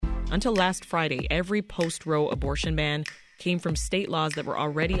Until last Friday, every post-Roe abortion ban came from state laws that were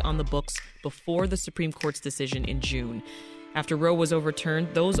already on the books before the Supreme Court's decision in June. After Roe was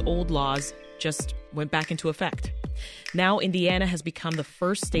overturned, those old laws just went back into effect. Now, Indiana has become the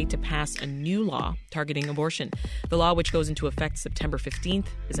first state to pass a new law targeting abortion. The law, which goes into effect September 15th,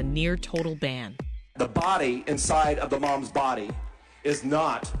 is a near-total ban. The body inside of the mom's body is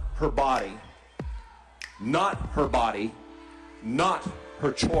not her body. Not her body. Not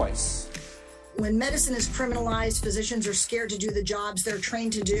her choice. When medicine is criminalized, physicians are scared to do the jobs they're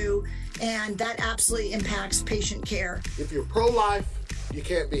trained to do, and that absolutely impacts patient care. If you're pro-life, you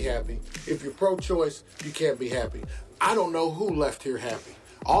can't be happy. If you're pro-choice, you can't be happy. I don't know who left here happy.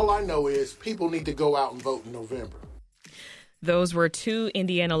 All I know is people need to go out and vote in November. Those were two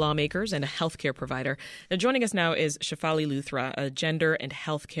Indiana lawmakers and a healthcare provider. Now, joining us now is Shefali Luthra, a gender and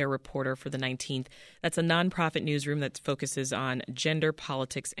healthcare reporter for the 19th. That's a nonprofit newsroom that focuses on gender,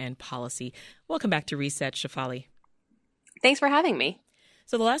 politics, and policy. Welcome back to Reset, Shefali. Thanks for having me.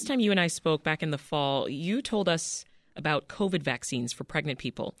 So the last time you and I spoke back in the fall, you told us about COVID vaccines for pregnant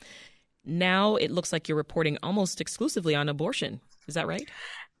people. Now it looks like you're reporting almost exclusively on abortion. Is that right?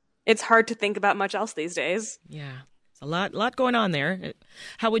 It's hard to think about much else these days. Yeah. A lot going on there.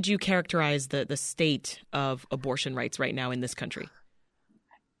 How would you characterize the state of abortion rights right now in this country?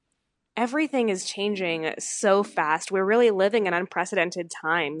 Everything is changing so fast. We're really living in unprecedented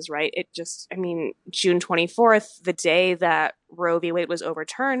times, right? June 24th, the day that Roe v. Wade was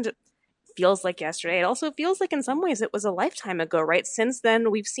overturned, feels like yesterday. It also feels like in some ways it was a lifetime ago, right? Since then,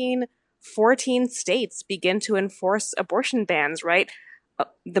 we've seen 14 states begin to enforce abortion bans, right?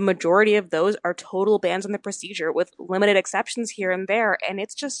 The majority of those are total bans on the procedure with limited exceptions here and there. And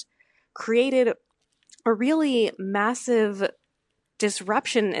it's just created a really massive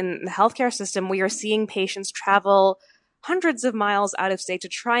disruption in the healthcare system. We are seeing patients travel hundreds of miles out of state to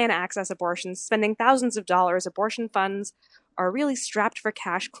try and access abortions, spending thousands of dollars. Abortion funds are really strapped for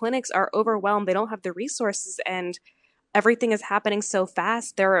cash. Clinics are overwhelmed. They don't have the resources, and everything is happening so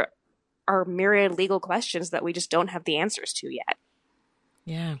fast. There are myriad legal questions that we just don't have the answers to yet.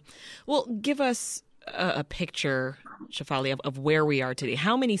 Yeah. Well, give us a picture, Shefali, of where we are today.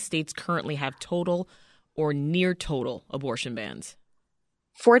 How many states currently have total or near total abortion bans?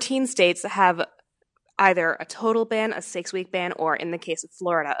 14 states have either a total ban, a 6-week ban, or in the case of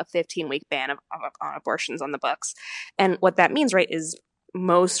Florida, a 15-week ban on abortions on the books. And what that means, right, is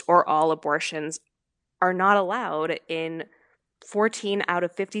most or all abortions are not allowed in 14 out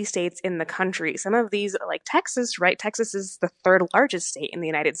of 50 states in the country. Some of these, like Texas, right? Texas is the third largest state in the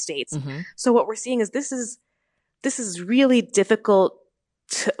United States. Mm-hmm. So what we're seeing is this is really difficult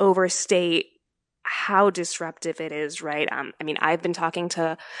to overstate how disruptive it is, right? I've been talking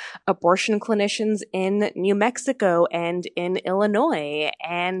to abortion clinicians in New Mexico and in Illinois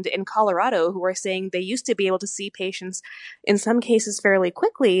and in Colorado who are saying they used to be able to see patients in some cases fairly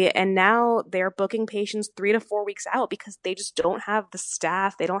quickly, and now they're booking patients 3 to 4 weeks out because they just don't have the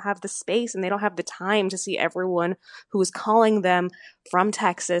staff, they don't have the space, and they don't have the time to see everyone who is calling them from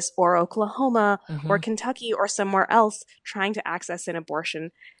Texas or Oklahoma or Kentucky or somewhere else trying to access an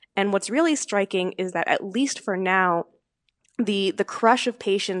abortion. And what's really striking is that at least for now, the crush of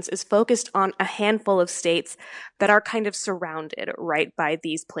patients is focused on a handful of states that are kind of surrounded, right, by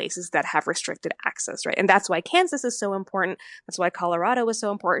these places that have restricted access, right? And that's why Kansas is so important. That's why Colorado is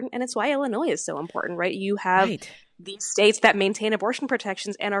so important. And it's why Illinois is so important, right? You have these states that maintain abortion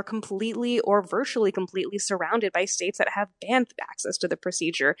protections and are completely or virtually completely surrounded by states that have banned access to the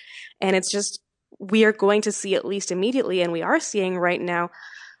procedure. And it's just, we are going to see at least immediately, and we are seeing right now,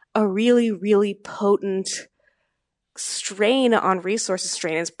 a really, really potent strain on resources.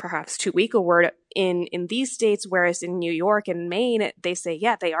 Strain is perhaps too weak a word in these states, whereas in New York and Maine, they say,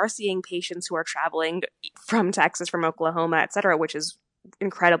 yeah, they are seeing patients who are traveling from Texas, from Oklahoma, et cetera, which is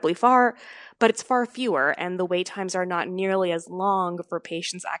incredibly far, but it's far fewer, and the wait times are not nearly as long for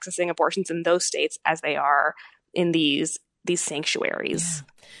patients accessing abortions in those states as they are in these sanctuaries.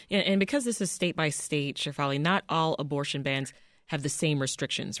 Yeah, and because this is state by state, Shefali, not all abortion bans have the same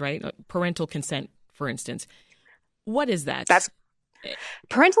restrictions, right? Parental consent, for instance. What is that?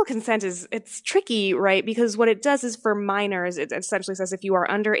 Parental consent it's tricky, right? Because what it does is for minors, it essentially says if you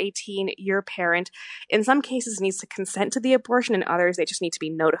are under 18, your parent, in some cases, needs to consent to the abortion. In others, they just need to be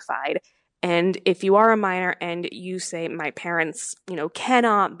notified. And if you are a minor and you say, my parents,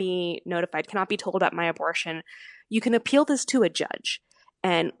 cannot be notified, cannot be told about my abortion, you can appeal this to a judge.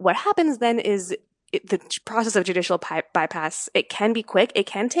 And what happens then is the process of judicial bypass, it can be quick. It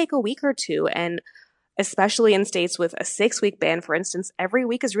can take a week or two. And especially in states with a 6-week ban, for instance, every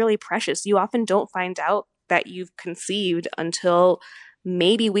week is really precious. You often don't find out that you've conceived until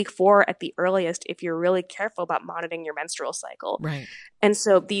maybe week 4 at the earliest if you're really careful about monitoring your menstrual cycle. Right. And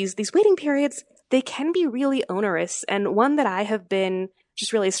so these waiting periods, they can be really onerous. And one that I have been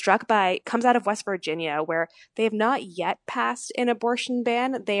just really struck by comes out of West Virginia, where they have not yet passed an abortion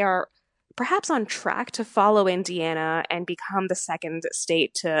ban. They are perhaps on track to follow Indiana and become the second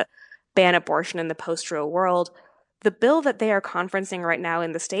state to ban abortion in the post-Roe world. The bill that they are conferencing right now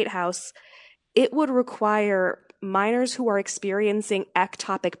in the State House, it would require minors who are experiencing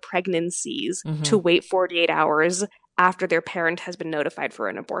ectopic pregnancies to wait 48 hours after their parent has been notified for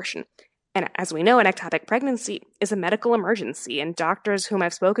an abortion. And as we know, an ectopic pregnancy is a medical emergency, and doctors whom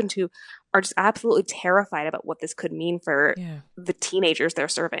I've spoken to are just absolutely terrified about what this could mean for the teenagers they're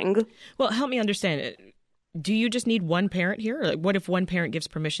serving. Well, help me understand. Do you just need one parent here? Or what if one parent gives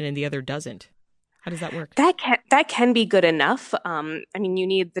permission and the other doesn't? How does that work? That can be good enough. I mean, you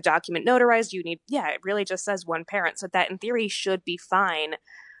need the document notarized. You need, it really just says one parent. So that in theory should be fine.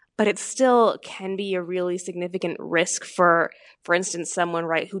 But it still can be a really significant risk for instance, someone,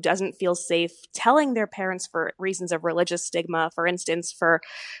 right, who doesn't feel safe telling their parents for reasons of religious stigma, for instance, for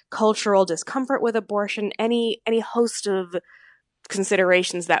cultural discomfort with abortion, any host of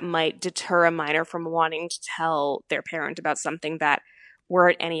considerations that might deter a minor from wanting to tell their parent about something that, were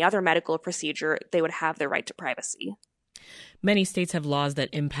it any other medical procedure, they would have the right to privacy. Many states have laws that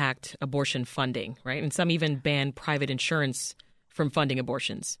impact abortion funding, right? And some even ban private insurance from funding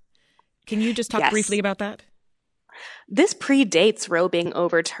abortions. Can you just talk briefly about that? This predates Roe being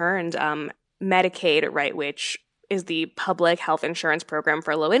overturned. Medicaid, right, which is the public health insurance program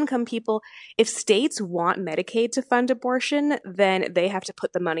for low-income people. If states want Medicaid to fund abortion, then they have to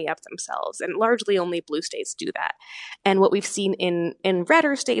put the money up themselves. And largely only blue states do that. And what we've seen in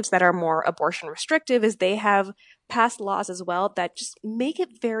redder states that are more abortion restrictive is they have passed laws as well that just make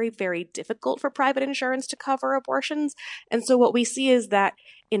it very, very difficult for private insurance to cover abortions. And so what we see is that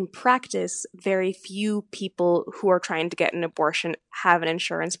in practice, very few people who are trying to get an abortion have an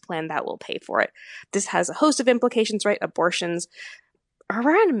insurance plan that will pay for it. This has a host of implications, right? Abortions are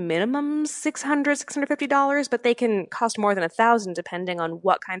around minimum $600, $650, but they can cost more than $1,000 depending on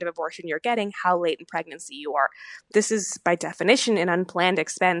what kind of abortion you're getting, how late in pregnancy you are. This is by definition an unplanned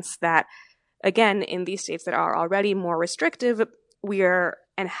expense that, again, in these states that are already more restrictive, we are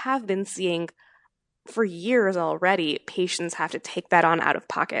and have been seeing for years already, patients have to take that on out of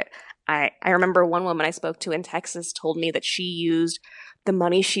pocket. I remember one woman I spoke to in Texas told me that she used the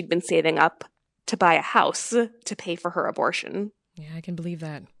money she'd been saving up to buy a house to pay for her abortion. Yeah, I can believe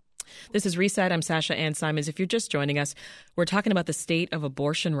that. This is Reset. I'm Sasha-Ann Simons. If you're just joining us, we're talking about the state of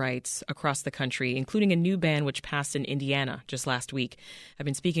abortion rights across the country, including a new ban which passed in Indiana just last week. I've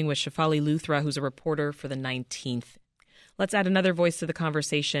been speaking with Shefali Luthra, who's a reporter for the 19th. Let's add another voice to the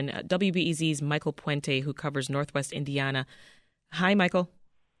conversation. WBEZ's Michael Puente, who covers Northwest Indiana. Hi, Michael.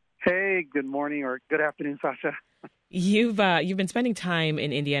 Hey, good morning or good afternoon, Sasha. You've been spending time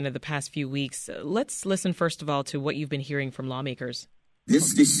in Indiana the past few weeks. Let's listen, first of all, to what you've been hearing from lawmakers.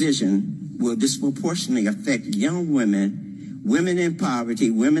 This decision will disproportionately affect young women, women in poverty,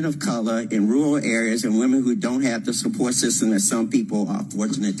 women of color in rural areas, and women who don't have the support system that some people are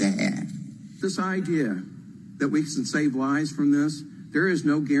fortunate to have. This idea that we can save lives from this, there is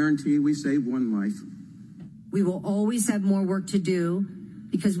no guarantee we save one life. We will always have more work to do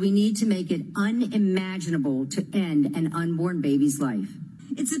because we need to make it unimaginable to end an unborn baby's life.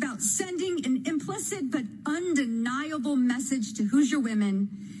 It's about sending an implicit but undeniable message to Hoosier women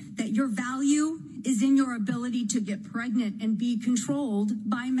that your value is in your ability to get pregnant and be controlled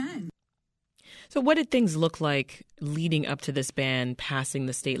by men. So what did things look like leading up to this ban passing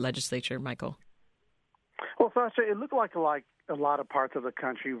the state legislature, Michael? Well, Sasha, it looked like a lot of parts of the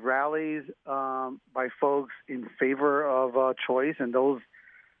country, rallies by folks in favor of choice and those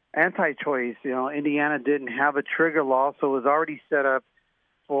anti-choice. You know, Indiana didn't have a trigger law, so it was already set up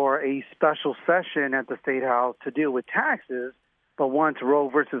for a special session at the State House to deal with taxes. But once Roe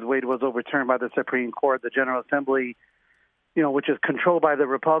versus Wade was overturned by the Supreme Court, the General Assembly, which is controlled by the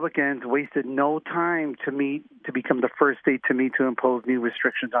Republicans, wasted no time to become the first state to meet to impose new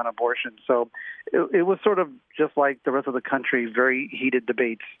restrictions on abortion. So it was sort of just like the rest of the country, very heated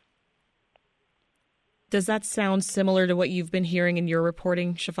debates. Does that sound similar to what you've been hearing in your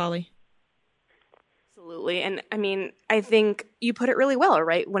reporting, Shefali? Absolutely. And I mean, I think you put it really well,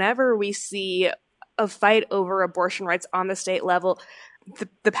 right? Whenever we see a fight over abortion rights on the state level,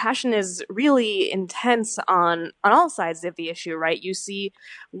 the passion is really intense on all sides of the issue, right? You see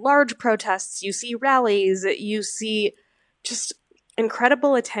large protests, you see rallies, you see just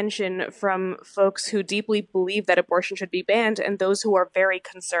incredible attention from folks who deeply believe that abortion should be banned and those who are very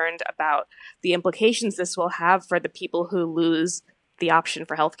concerned about the implications this will have for the people who lose the option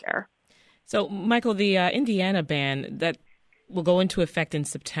for healthcare. So, Michael, the Indiana ban that will go into effect in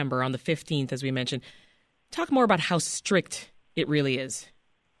September on the 15th, as we mentioned. Talk more about how strict it really is.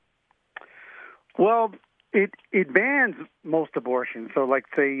 Well, it bans most abortions. So, like,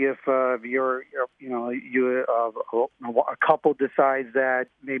 say if you're a couple decides that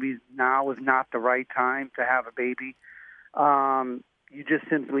maybe now is not the right time to have a baby, you just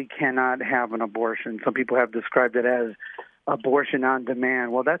simply cannot have an abortion. Some people have described it as abortion on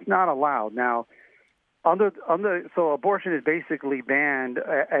demand. Well, that's not allowed now. So abortion is basically banned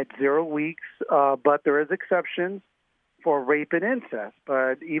at 0 weeks, but there is exceptions for rape and incest.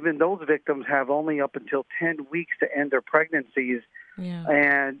 But even those victims have only up until 10 weeks to end their pregnancies. Yeah.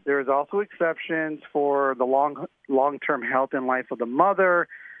 And there's also exceptions for the long-term health and life of the mother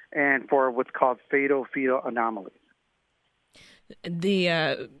and for what's called fetal anomalies.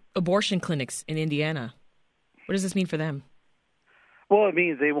 The abortion clinics in Indiana, what does this mean for them? Well, it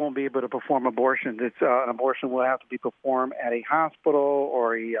means they won't be able to perform abortions. An abortion will have to be performed at a hospital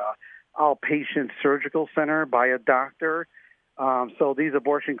or a outpatient surgical center by a doctor. So these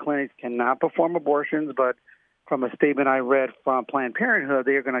abortion clinics cannot perform abortions, but from a statement I read from Planned Parenthood,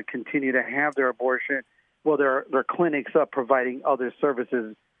 they are going to continue to have their abortion, their clinics up providing other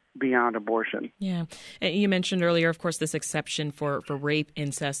services beyond abortion. Yeah. And you mentioned earlier, of course, this exception for rape,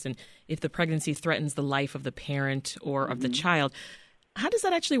 incest, and if the pregnancy threatens the life of the parent or of the child. How does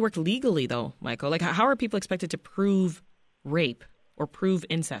that actually work legally, though, Michael? Like, how are people expected to prove rape or prove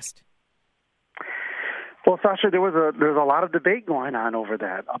incest? Well, Sasha, there's a lot of debate going on over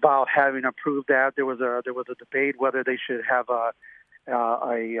that about having to prove that. There was a debate whether they should have a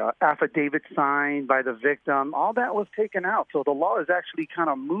affidavit signed by the victim. All that was taken out, so the law is actually kind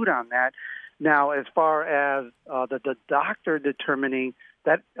of moot on that. Now, as far as the doctor determining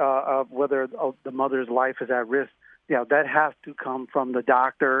that whether the mother's life is at risk, that has to come from the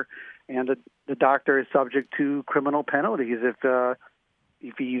doctor, and the doctor is subject to criminal penalties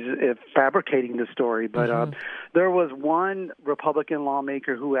if he's fabricating the story. But there was one Republican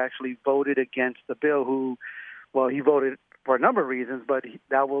lawmaker who actually voted against the bill. He voted for a number of reasons, but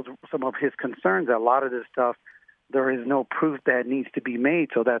that was some of his concerns. A lot of this stuff, there is no proof that needs to be made,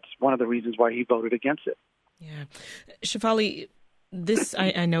 so that's one of the reasons why he voted against it. Yeah, Shefali, this,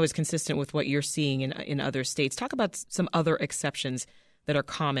 I know, is consistent with what you're seeing in other states. Talk about some other exceptions that are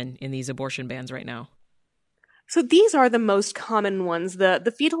common in these abortion bans right now. So these are the most common ones.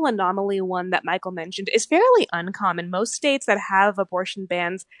 The fetal anomaly one that Michael mentioned is fairly uncommon. Most states that have abortion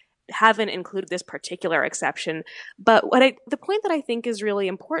bans haven't included this particular exception. But the point that I think is really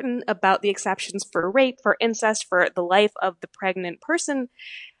important about the exceptions for rape, for incest, for the life of the pregnant person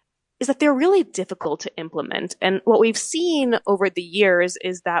is that they're really difficult to implement. And what we've seen over the years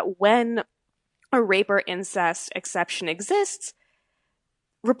is that when a rape or incest exception exists,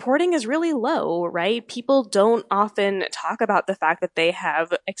 reporting is really low, right? People don't often talk about the fact that they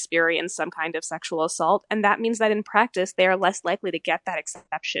have experienced some kind of sexual assault, and that means that in practice, they are less likely to get that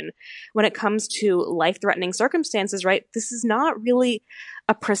exception. When it comes to life-threatening circumstances, right, this is not really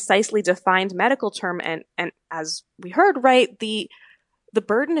a precisely defined medical term, and as we heard, right, the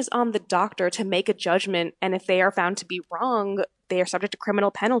burden is on the doctor to make a judgment, and if they are found to be wrong, they are subject to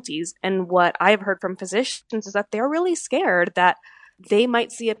criminal penalties. And what I've heard from physicians is that they're really scared that they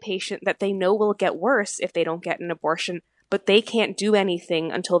might see a patient that they know will get worse if they don't get an abortion, but they can't do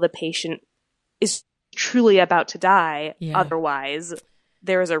anything until the patient is truly about to die. Yeah. Otherwise,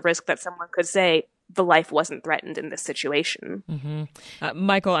 there is a risk that someone could say, the life wasn't threatened in this situation. Mm-hmm.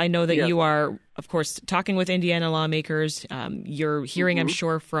 Michael, I know that you are, of course, talking with Indiana lawmakers. You're hearing, I'm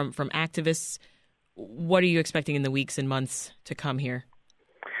sure, from activists. What are you expecting in the weeks and months to come here?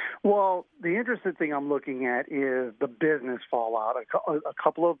 Well, the interesting thing I'm looking at is the business fallout. A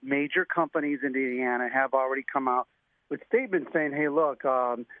couple of major companies in Indiana have already come out with statements saying, hey, look,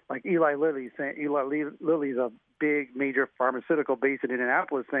 like Eli Lilly's a big major pharmaceutical base in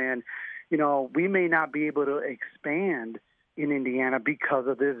Indianapolis, saying, we may not be able to expand in Indiana because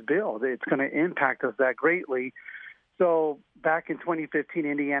of this bill. It's going to impact us that greatly. So back in 2015,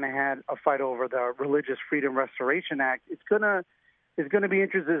 Indiana had a fight over the Religious Freedom Restoration Act. It's going to be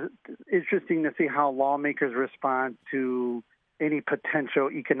interesting to see how lawmakers respond to any potential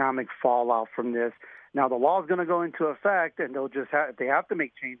economic fallout from this. Now, the law is going to go into effect, and if they have to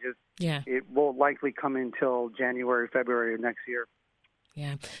make changes, it won't likely come until January, February of next year.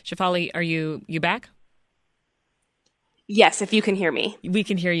 Yeah. Shefali, are you back? Yes, if you can hear me. We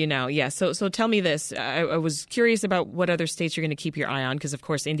can hear you now, yes. So tell me this. I was curious about what other states you're going to keep your eye on, because, of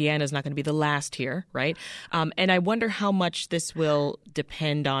course, Indiana is not going to be the last here, right? And I wonder how much this will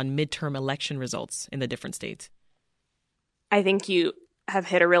depend on midterm election results in the different states. I think you have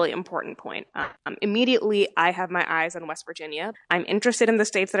hit a really important point. Immediately, I have my eyes on West Virginia. I'm interested in the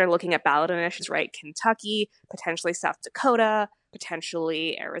states that are looking at ballot initiatives, right? Kentucky, potentially South Dakota,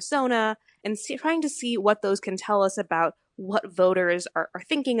 potentially Arizona, and trying to see what those can tell us about what voters are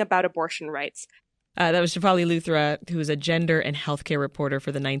thinking about abortion rights. That was Shefali Luthra, who is a gender and healthcare reporter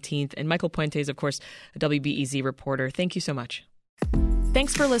for the 19th, and Michael Puente is, of course, a WBEZ reporter. Thank you so much.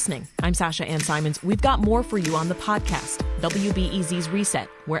 Thanks for listening. I'm Sasha-Ann Simons. We've got more for you on the podcast, WBEZ's Reset,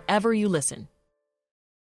 wherever you listen.